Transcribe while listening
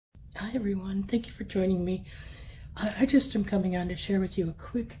Hi everyone, thank you for joining me. I just am coming on to share with you a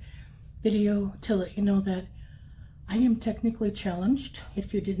quick video to let you know that I am technically challenged.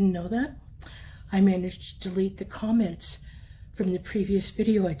 If you didn't know that, I managed to delete the comments from the previous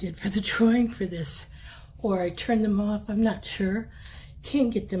video I did for the drawing for this, or I turned them off, I'm not sure. Can't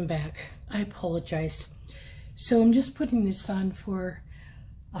get them back. I apologize. So I'm just putting this on for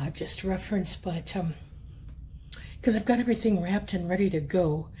just reference, but because I've got everything wrapped and ready to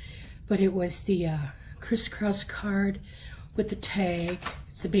go. But it was the crisscross card with the tag.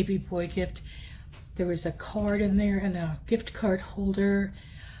 It's the baby boy gift. There was a card in there and a gift card holder.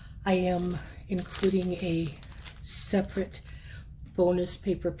 I am including a separate bonus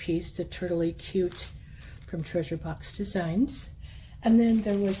paper piece, the Turtley Cute from Treasure Box Designs. And then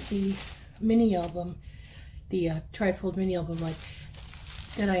there was the mini album, the trifold mini album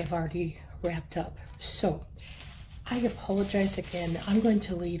that I have already wrapped up. So I apologize again. I'm going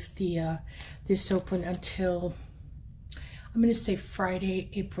to leave the this open until, I'm going to say Friday,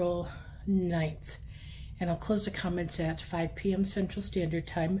 April 9th. And I'll close the comments at 5 p.m. Central Standard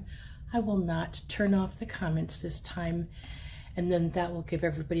Time. I will not turn off the comments this time. And then that will give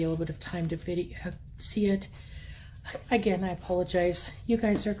everybody a little bit of time to see it. Again, I apologize. You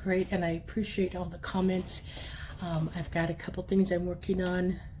guys are great and I appreciate all the comments. I've got a couple things I'm working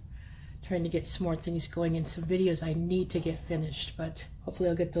on, trying to get some more things going and some videos I need to get finished, but hopefully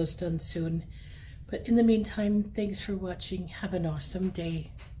I'll get those done soon. But in the meantime, thanks for watching. Have an awesome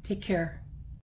day. Take care.